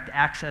direct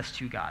access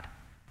to God,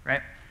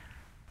 right?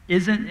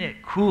 Isn't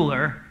it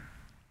cooler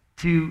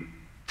to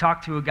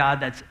talk to a God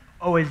that's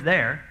always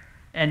there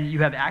and you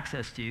have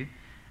access to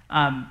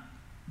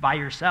by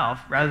yourself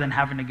rather than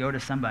having to go to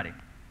somebody?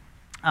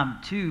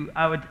 Two,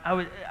 I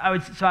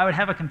would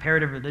have a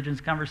comparative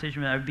religions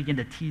conversation where I would begin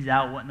to tease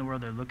out what in the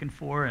world they're looking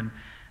for and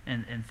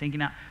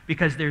thinking out,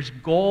 because there's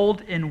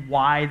gold in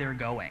why they're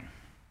going,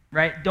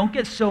 right? Don't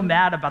get so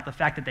mad about the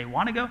fact that they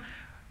want to go.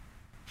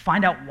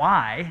 Find out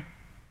why,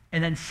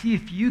 and then see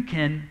if you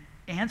can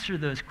answer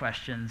those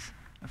questions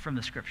from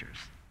the scriptures.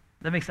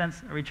 Does that make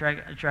sense? Are we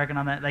tracking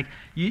on that? Like,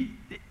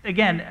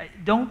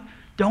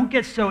 don't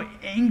get so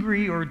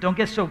angry or don't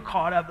get so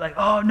caught up like,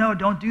 oh, no,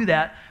 don't do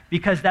that,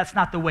 because that's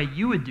not the way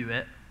you would do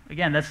it.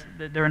 Again,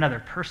 they're another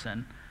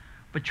person.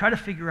 But try to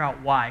figure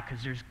out why,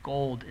 because there's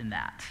gold in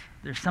that.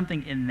 There's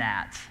something in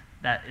that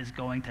is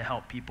going to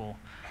help people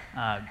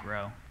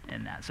grow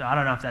in that. So I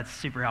don't know if that's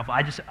super helpful.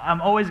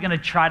 I'm always going to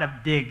try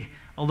to dig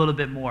a little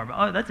bit more. But,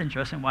 oh, that's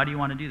interesting. Why do you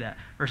want to do that?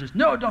 Versus,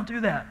 no, don't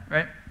do that,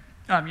 right?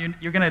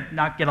 You're going to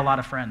not get a lot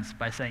of friends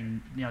by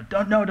saying,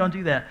 don't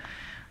do that.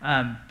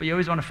 But you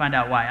always want to find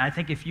out why. I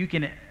think if you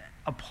can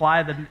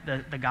apply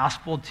the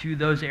gospel to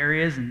those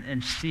areas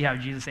and see how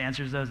Jesus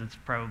answers those, it's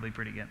probably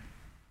pretty good.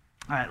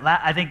 All right,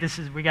 I think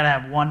we got to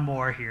have one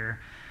more here,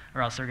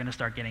 or else they're going to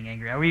start getting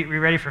angry. Are we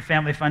ready for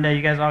Family Fun Day?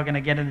 You guys all going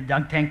to get in the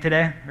dunk tank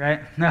today,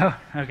 right? No?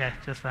 Okay,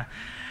 just fine.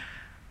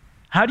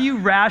 How do you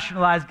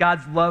rationalize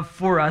God's love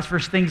for us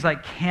versus things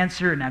like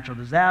cancer and natural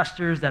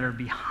disasters that are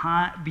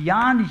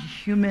beyond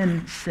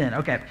human sin?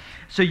 Okay,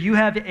 so you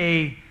have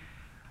a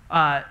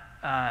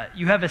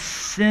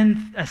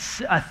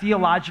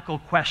theological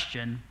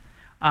question.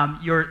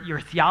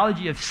 Your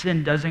theology of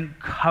sin doesn't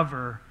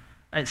cover;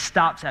 it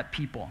stops at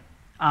people,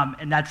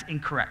 and that's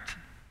incorrect.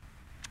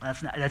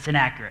 That's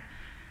inaccurate.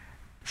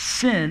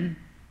 Sin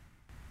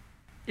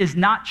is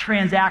not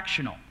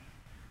transactional.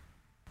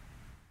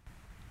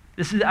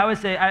 I would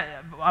say,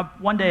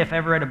 one day if I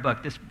ever read a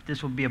book,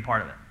 this will be a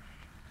part of it.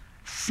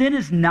 Sin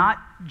is not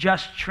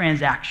just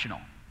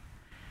transactional.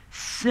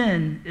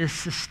 Sin is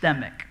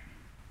systemic.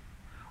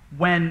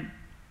 When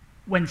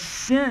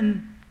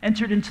sin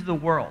entered into the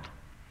world,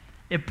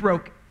 it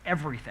broke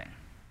everything.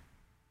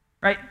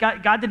 Right?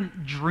 God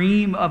didn't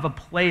dream of a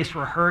place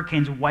where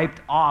hurricanes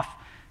wiped off,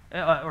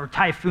 or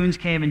typhoons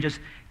came and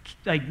just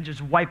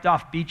wiped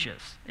off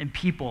beaches and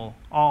people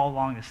all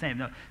along the same.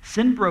 No,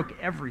 sin broke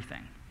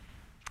everything.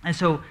 And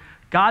so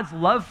God's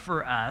love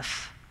for us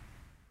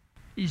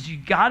is you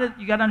got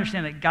to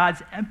understand that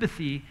God's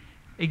empathy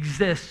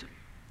exists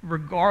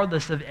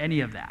regardless of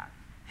any of that.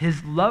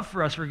 His love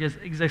for us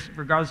exists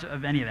regardless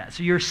of any of that.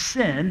 So your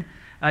sin,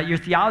 your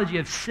theology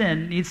of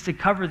sin needs to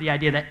cover the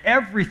idea that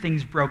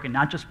everything's broken,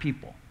 not just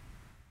people.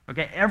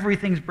 Okay,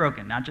 everything's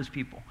broken, not just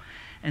people.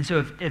 And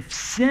so if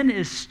sin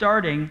is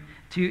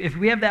if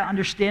we have that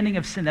understanding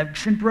of sin, that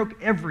sin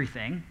broke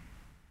everything,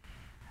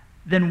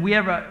 then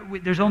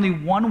there's only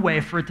one way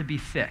for it to be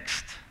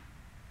fixed,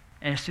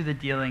 and it's through the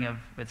dealing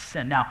with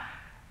sin. Now,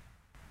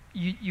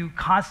 you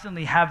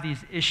constantly have these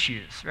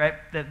issues, right?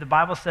 The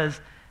Bible says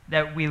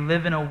that we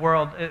live in a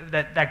world,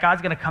 that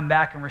God's going to come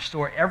back and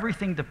restore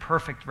everything to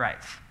perfect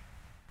rights.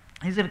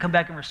 He's going to come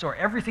back and restore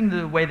everything to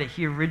the way that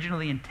he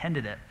originally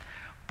intended it.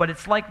 But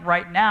it's like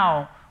right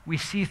now, we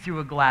see through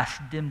a glass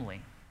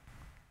dimly,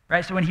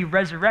 right? So when he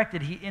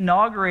resurrected, he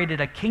inaugurated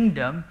a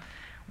kingdom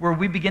where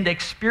we begin to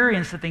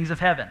experience the things of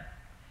heaven.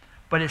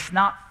 But it's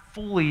not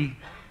fully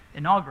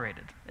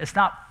inaugurated. It's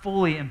not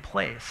fully in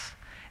place.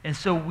 And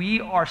so we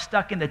are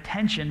stuck in the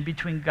tension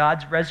between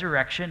God's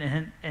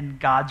resurrection and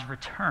God's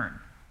return.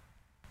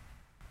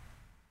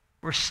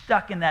 We're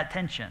stuck in that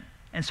tension.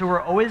 And so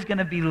we're always going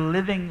to be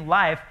living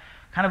life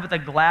kind of with a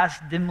glass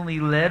dimly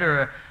lit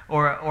or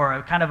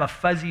a kind of a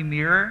fuzzy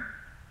mirror,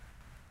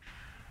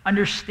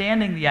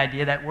 understanding the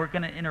idea that we're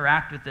going to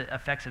interact with the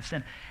effects of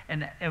sin.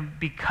 And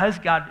because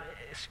God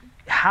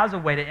has a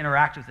way to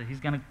interact with it, he's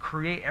going to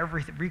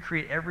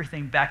recreate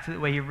everything back to the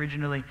way he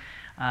originally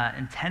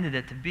intended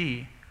it to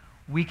be.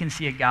 We can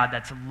see a God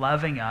that's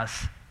loving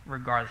us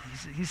regardless.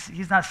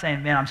 He's not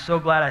saying, man, I'm so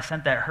glad I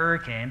sent that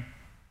hurricane.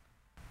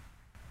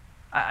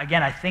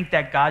 Again, I think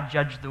that God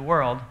judged the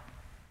world,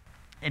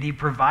 and he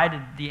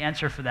provided the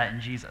answer for that in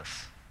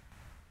Jesus.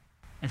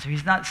 And so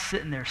he's not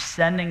sitting there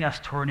sending us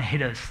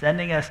tornadoes,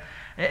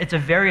 it's a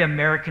very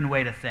American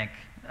way to think.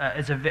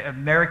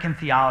 American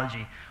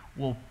theology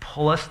will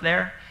pull us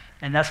there,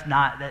 and that's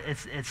not,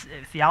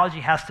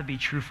 theology has to be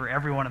true for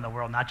everyone in the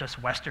world, not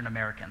just Western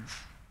Americans,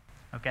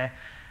 okay?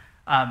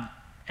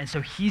 And so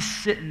he's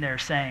sitting there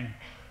saying,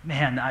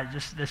 man,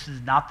 this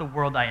is not the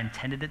world I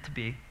intended it to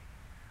be,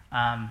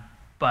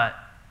 but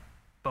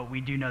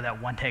we do know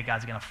that one day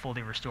God's going to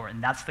fully restore,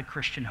 and that's the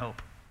Christian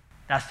hope.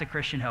 That's the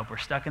Christian hope. We're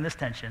stuck in this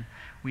tension.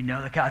 We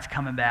know that God's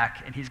coming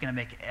back, and he's going to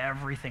make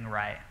everything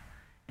right.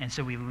 And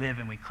so we live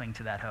and we cling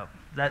to that hope.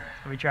 Are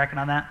we tracking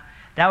on that?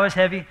 That was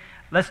heavy.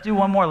 Let's do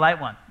one more light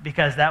one,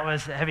 because that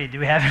was heavy. Do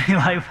we have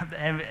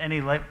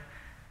any light?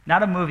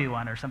 Not a movie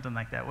one or something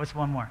like that. What's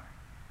one more?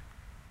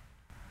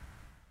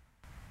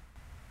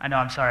 I know,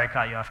 I'm sorry I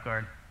caught you off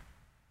guard.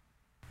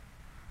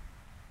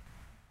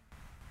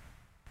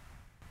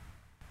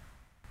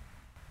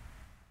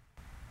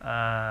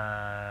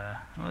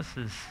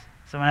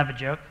 Someone have a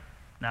joke?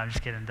 No, I'm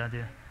just kidding. Don't do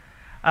it.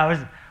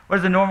 What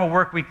does a normal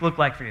work week look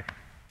like for you?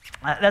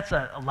 That's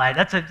a light.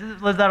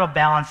 That'll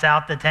balance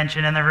out the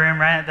tension in the room,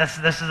 right? This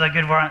is a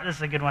good one. This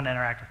is a good one to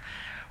interact with.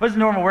 What's a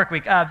normal work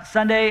week?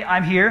 Sunday,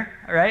 I'm here,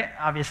 right?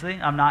 Obviously,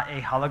 I'm not a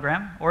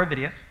hologram or a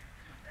video.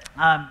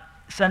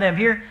 Sunday, I'm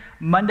here.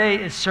 Monday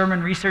is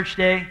sermon research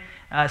day.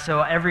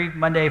 So every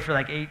Monday for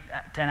like 8,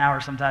 10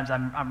 hours sometimes,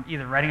 I'm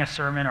either writing a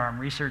sermon or I'm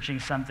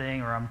researching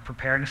something or I'm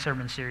preparing a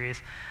sermon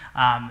series.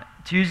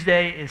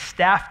 Tuesday is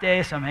staff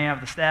day, so I'm hanging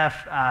out with the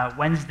staff.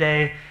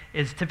 Wednesday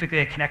is typically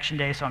a connection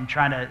day, so I'm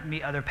trying to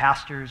meet other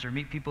pastors or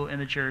meet people in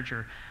the church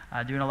or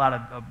doing a lot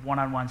of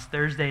one-on-ones.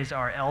 Thursdays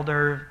are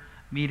elder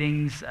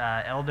meetings,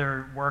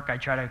 elder work. I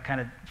try to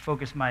kind of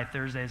focus my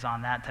Thursdays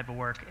on that type of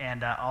work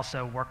and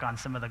also work on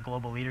some of the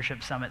Global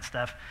Leadership Summit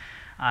stuff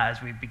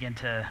as we begin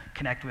to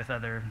connect with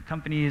other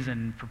companies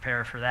and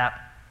prepare for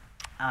that.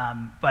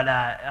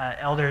 The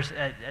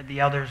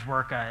elders'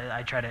 work,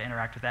 I try to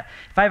interact with that.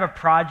 If I have a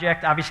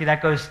project, obviously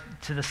that goes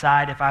to the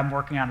side. If I'm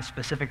working on a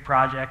specific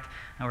project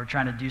and we're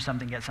trying to do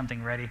something, get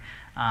something ready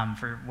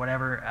for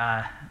whatever,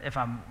 if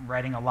I'm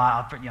writing a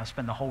lot, I'll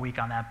spend the whole week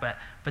on that. But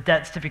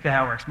that's typically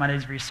how it works.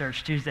 Monday's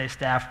research, Tuesday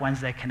staff,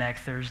 Wednesday connect,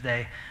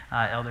 Thursday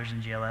elders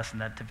and GLS,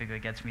 and that typically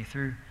gets me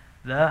through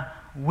the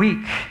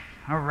week.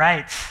 All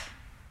right.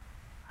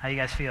 How you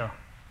guys feel?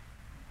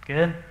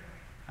 Good?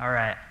 All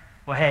right.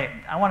 Well, hey,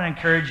 I want to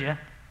encourage you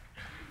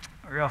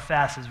real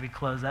fast as we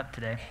close up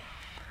today.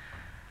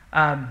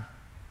 The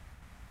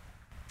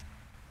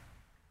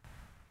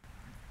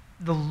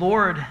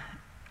Lord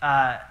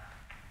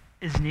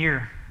is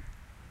near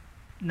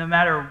no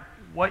matter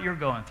what you're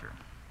going through.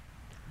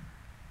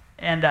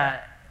 And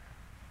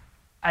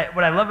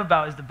what I love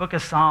about is the book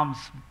of Psalms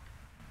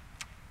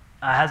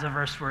has a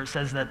verse where it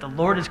says that the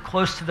Lord is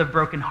close to the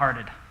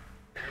brokenhearted.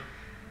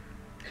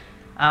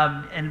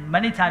 And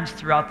many times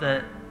throughout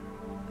the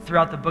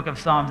book of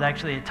Psalms,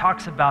 actually, it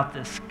talks about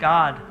this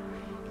God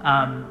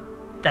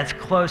that's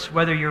close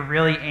whether you're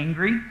really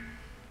angry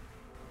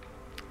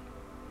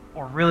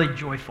or really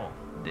joyful.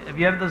 Have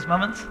you had those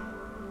moments?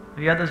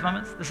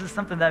 This is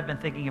something that I've been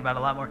thinking about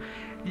a lot more.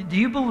 Do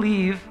you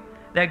believe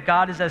that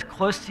God is as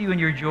close to you in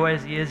your joy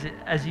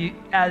as He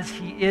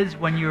is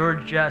when you're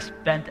just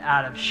bent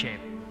out of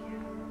shape?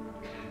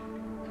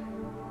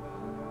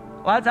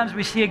 A lot of times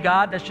we see a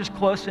God that's just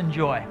close in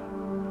joy.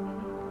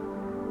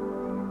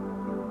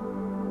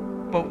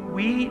 But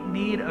we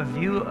need a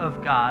view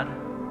of God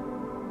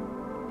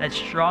that's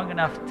strong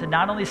enough to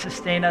not only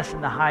sustain us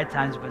in the high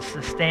times, but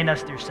sustain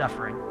us through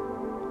suffering.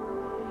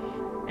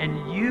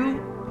 And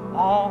you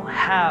all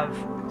have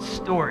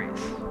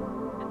stories.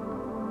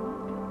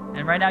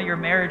 And right now your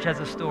marriage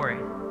has a story.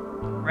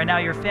 Right now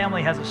your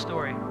family has a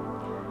story.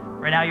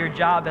 Right now your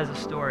job has a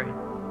story.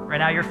 Right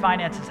now your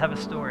finances have a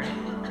story.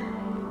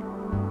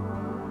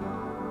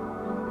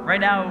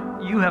 Right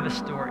now you have a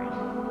story.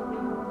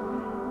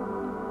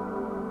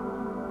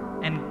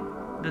 And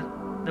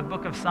the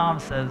book of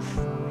Psalms says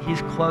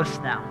he's close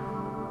now.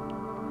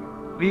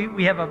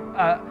 We have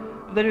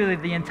literally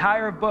the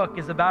entire book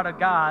is about a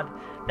God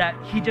that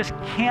he just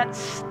can't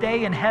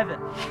stay in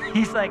heaven.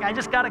 He's like, I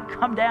just got to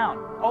come down,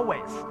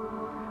 always.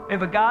 We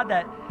have a God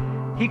that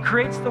he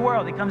creates the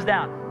world, he comes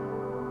down.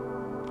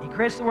 He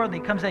creates the world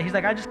and he comes down. He's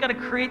like, I just got to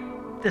create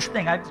this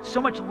thing. I have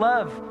so much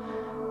love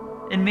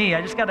in me.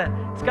 It's got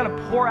to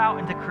pour out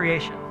into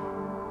creation.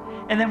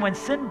 And then when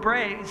sin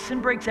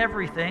breaks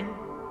everything,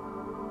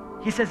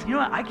 he says, you know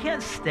what? I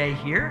can't stay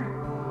here.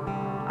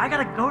 I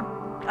gotta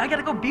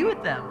go be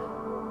with them.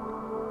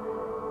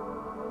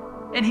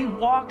 And he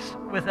walks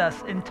with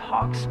us and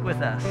talks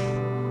with us.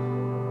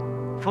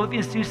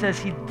 Philippians 2 says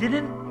he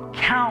didn't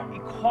count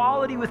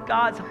equality with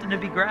God something to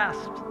be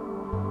grasped.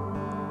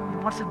 He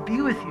wants to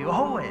be with you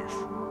always.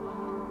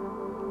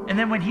 And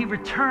then when he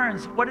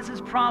returns, what is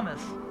his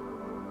promise?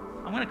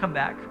 I'm going to come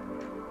back.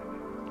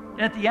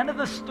 And at the end of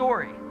the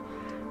story,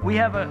 we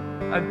have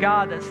a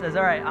God that says,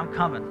 all right, I'm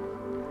coming.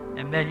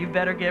 And man, you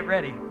better get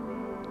ready.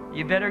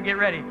 You better get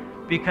ready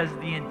because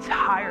the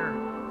entire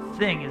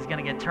thing is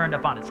going to get turned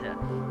up on its head.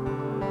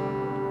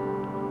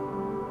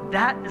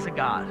 That is a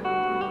God.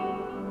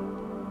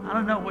 I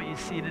don't know what you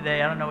see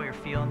today. I don't know what you're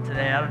feeling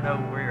today. I don't know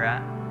where you're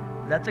at.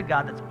 That's a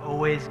God that's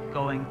always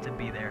going to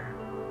be there,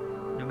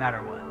 no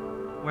matter what.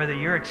 Whether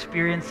you're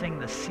experiencing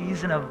the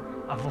season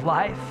of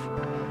life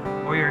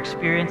or you're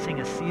experiencing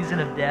a season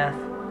of death,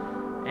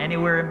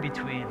 anywhere in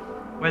between.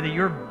 Whether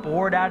you're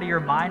bored out of your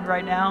mind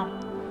right now,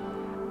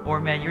 or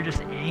man, you're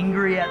just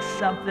angry at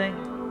something,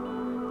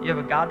 you have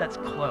a God that's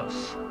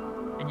close.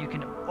 and you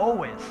can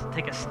always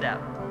take a step.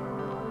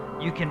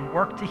 You can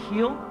work to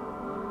heal.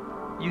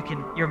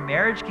 Your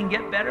marriage can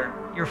get better.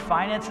 Your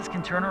finances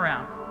can turn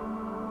around.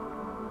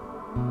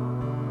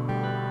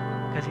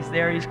 Because he's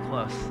there, he's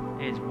close.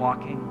 He's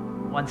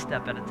walking one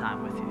step at a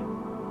time with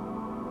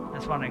you. I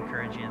just want to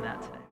encourage you in that today.